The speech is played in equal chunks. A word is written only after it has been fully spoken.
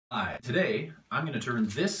Hi, today I'm going to turn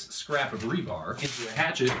this scrap of rebar into a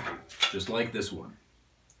hatchet just like this one,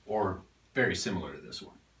 or very similar to this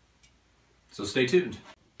one. So stay tuned.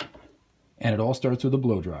 And it all starts with a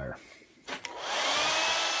blow dryer.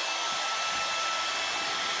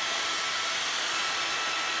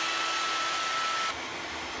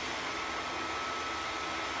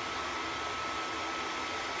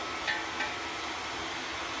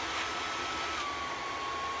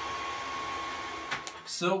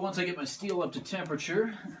 So once I get my steel up to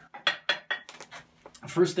temperature, the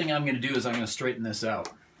first thing I'm going to do is I'm going to straighten this out.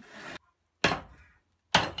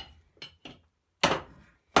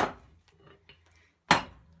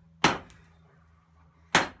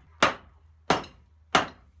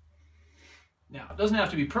 Now, it doesn't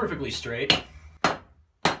have to be perfectly straight. So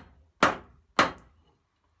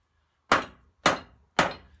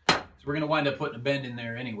we're going to wind up putting a bend in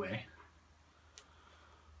there anyway.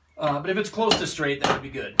 But if it's close to straight, that would be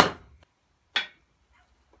good.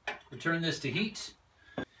 Return this to heat.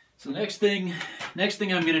 So next thing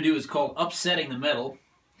I'm going to do is called upsetting the metal.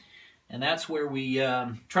 And that's where we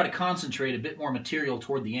try to concentrate a bit more material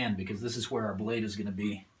toward the end, because this is where our blade is going to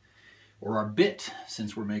be. Or our bit,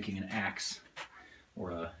 since we're making an axe.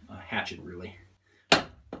 Or a hatchet, really.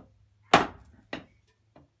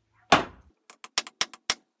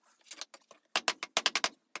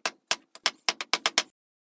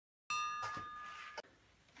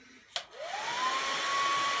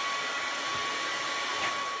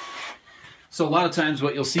 So a lot of times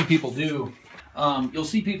what you'll see people do, you'll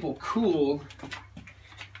see people cool,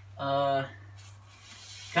 kind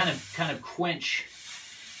of quench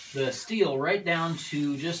the steel right down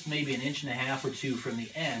to just maybe 1.5 inches or 2 from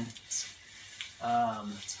the end.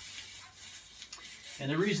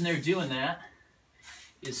 And the reason they're doing that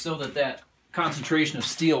is so that that concentration of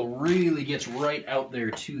steel really gets right out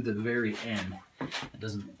there to the very end. It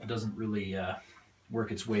doesn't really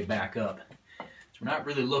work its way back up. We're not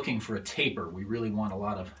really looking for a taper. We really want a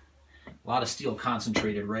lot of steel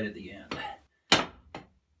concentrated right at the end.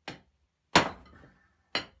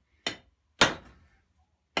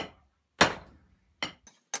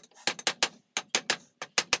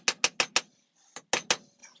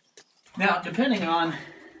 Now, depending on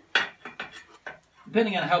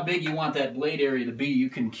how big you want that blade area to be,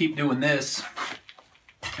 you can keep doing this,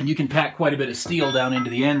 and you can pack quite a bit of steel down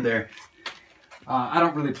into the end there. I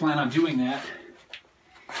don't really plan on doing that,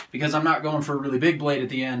 because I'm not going for a really big blade at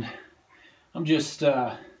the end. I'm just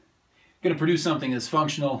going to produce something that's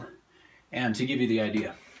functional and to give you the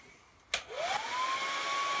idea.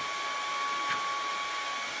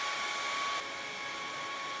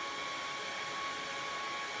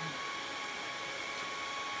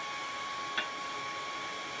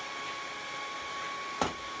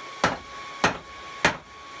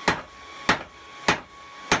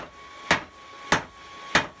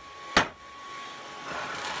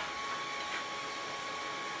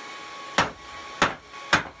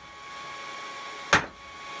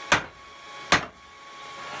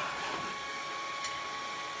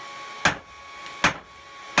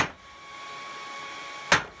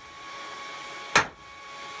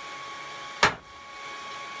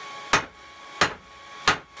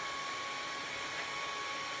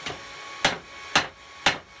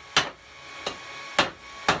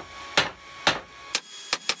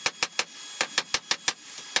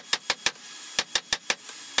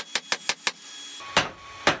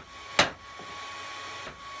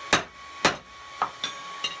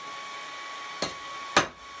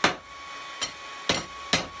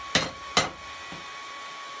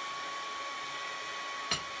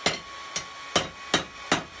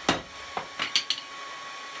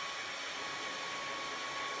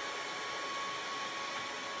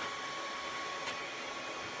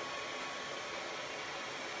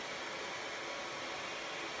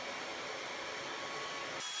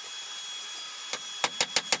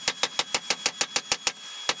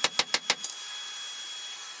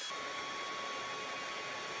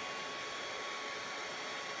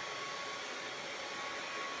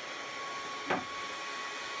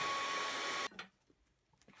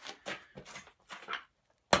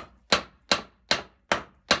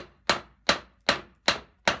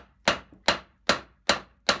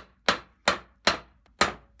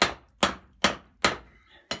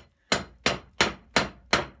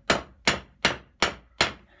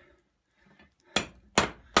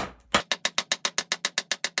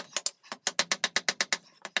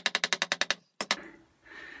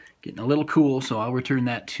 Getting a little cool, so I'll return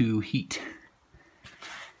that to heat.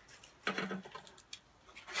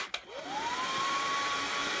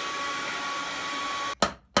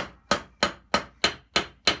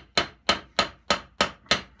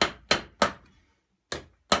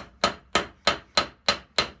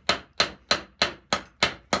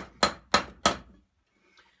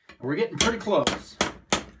 We're getting pretty close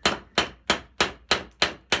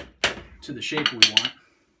to the shape we want.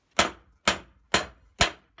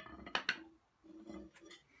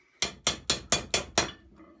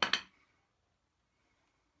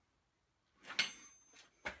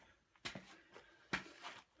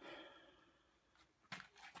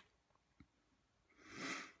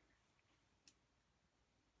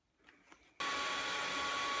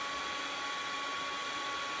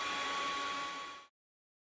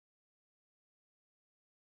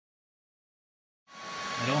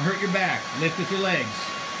 Now don't hurt your back. Lift with your legs.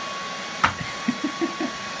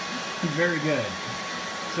 Very good.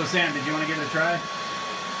 So Sam, did you want to give it a try?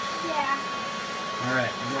 Yeah. All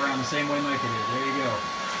right, go around the same way Micah did. There you go.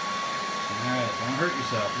 All right, don't hurt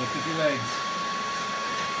yourself. Lift with your legs.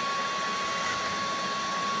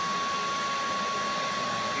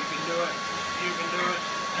 You can do it. You can do it.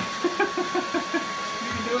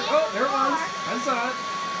 You can do it. Oh, there it was. I saw it.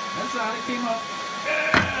 I saw it. It came up.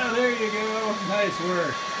 Yeah, there you go. Nice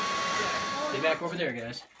work. Stay back over there,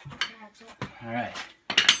 guys. All right.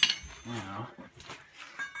 Now.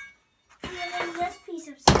 There's this piece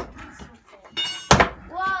of something.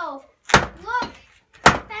 Whoa! Look!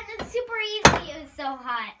 That is super easy. It was so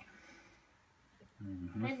hot.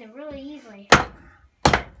 Bend it really easily.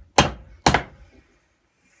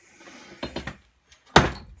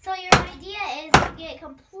 So your idea is to get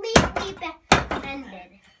completely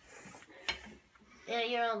bended.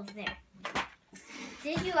 You're almost there.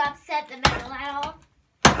 Did you upset the metal at all?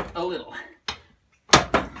 A little.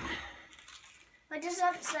 What does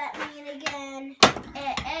upset mean again?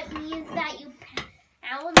 It means that you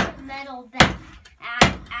pound the metal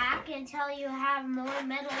back until you have more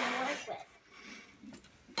metal to work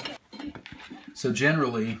with. So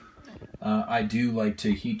generally, I do like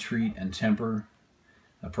to heat treat and temper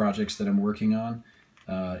projects that I'm working on.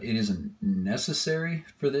 It isn't necessary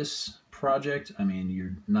for this project. I mean,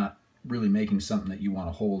 you're not really making something that you want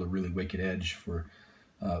to hold a really wicked edge for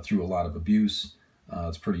through a lot of abuse.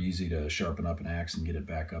 It's pretty easy to sharpen up an axe and get it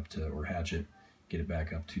back up to, or hatchet, get it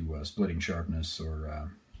back up to splitting sharpness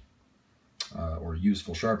or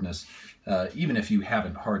useful sharpness, even if you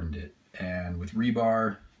haven't hardened it. And with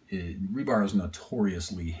rebar, rebar is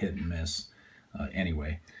notoriously hit and miss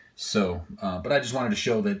anyway. So, but I just wanted to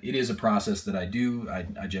show that it is a process that I do.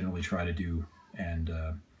 I generally try to do, and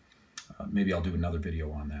maybe I'll do another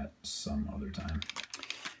video on that some other time.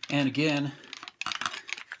 And again,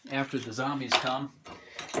 after the zombies come,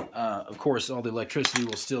 of course, all the electricity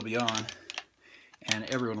will still be on, and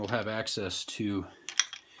everyone will have access to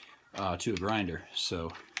a grinder.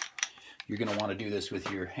 So you're going to want to do this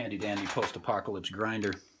with your handy-dandy post-apocalypse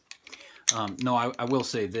grinder. No, I will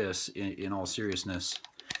say this, in all seriousness,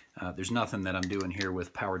 there's nothing that I'm doing here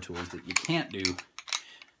with power tools that you can't do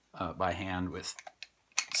by hand with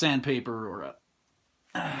sandpaper or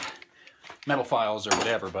metal files or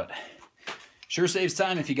whatever, but sure saves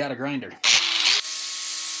time if you got a grinder.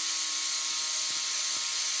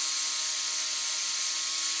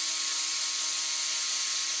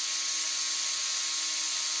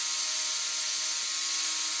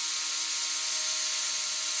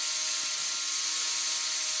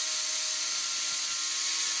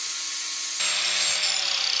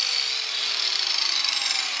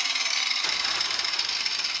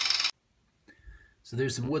 So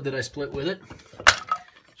there's some wood that I split with it.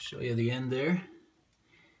 Show you the end there.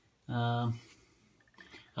 Now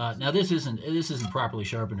this isn't properly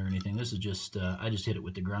sharpened or anything. This is just I just hit it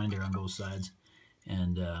with the grinder on both sides,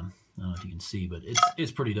 and I don't know if you can see, but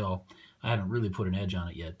it's pretty dull. I haven't really put an edge on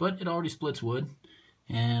it yet, but it already splits wood,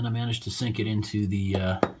 and I managed to sink it into the.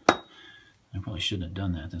 I probably shouldn't have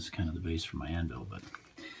done that. That's kind of the base for my anvil, but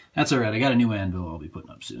that's all right. I got a new anvil I'll be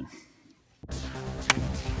putting up soon.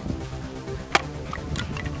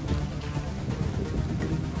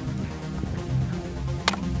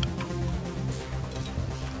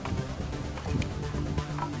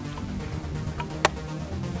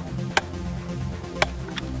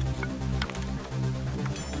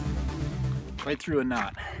 Right through a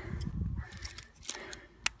knot.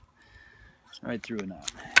 Right through a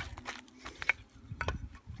knot.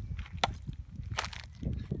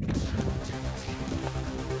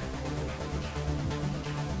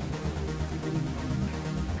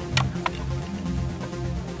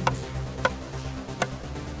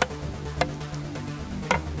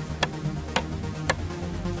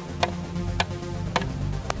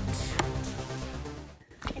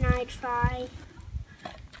 Can I try?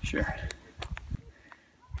 Sure.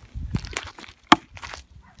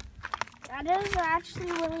 That is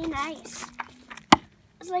actually really nice.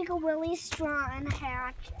 It's like a really strong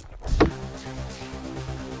hatchet.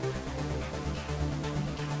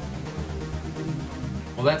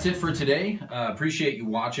 Well, that's it for today. Appreciate you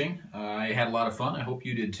watching. I had a lot of fun. I hope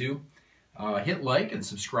you did too. Hit like and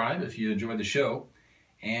subscribe if you enjoyed the show.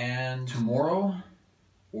 And tomorrow,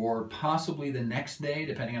 or possibly the next day,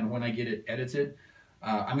 depending on when I get it edited,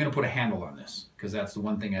 I'm going to put a handle on this, because that's the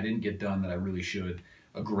one thing I didn't get done that I really should.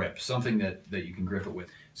 A grip, something that you can grip it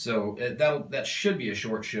with. So that should be a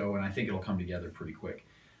short show, and I think it'll come together pretty quick.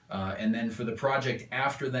 And then for the project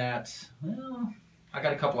after that, well, I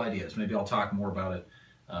got a couple ideas. Maybe I'll talk more about it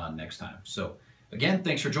next time. So again,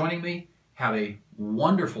 thanks for joining me. Have a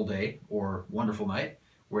wonderful day or wonderful night,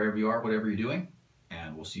 wherever you are, whatever you're doing,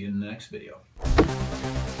 and we'll see you in the next video.